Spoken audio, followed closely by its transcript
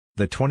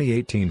The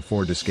 2018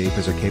 Ford Escape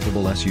is a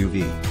capable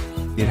SUV.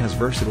 It has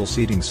versatile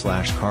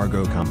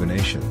seating/cargo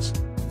combinations.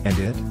 And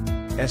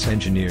it's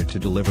engineered to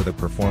deliver the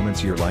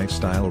performance your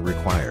lifestyle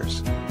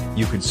requires.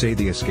 You could say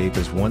the Escape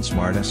is one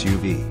smart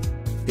SUV.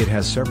 It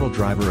has several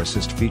driver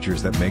assist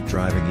features that make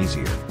driving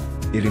easier.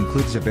 It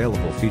includes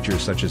available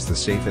features such as the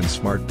Safe and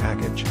Smart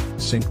package,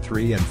 Sync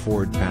 3 and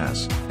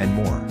FordPass, and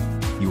more.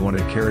 You want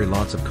to carry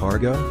lots of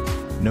cargo?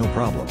 No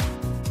problem.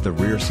 The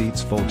rear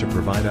seats fold to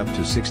provide up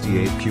to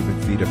 68 cubic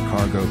feet of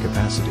cargo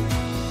capacity.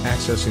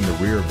 Accessing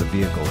the rear of the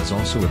vehicle is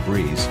also a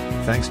breeze,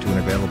 thanks to an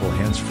available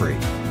hands-free,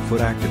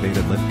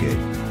 foot-activated liftgate.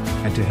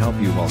 And to help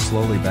you while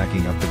slowly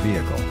backing up the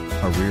vehicle,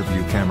 a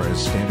rear-view camera is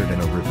standard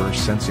and a reverse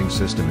sensing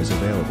system is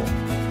available.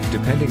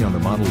 Depending on the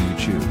model you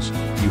choose,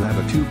 you have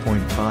a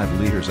 2.5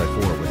 liters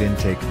i4 with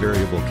intake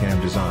variable cam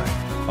design,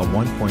 a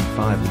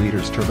 1.5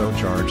 liters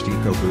turbocharged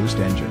EcoBoost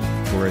engine,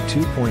 or a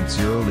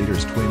 2.0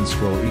 liters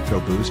Twin-Scroll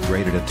EcoBoost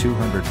rated at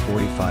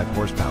 245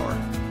 horsepower.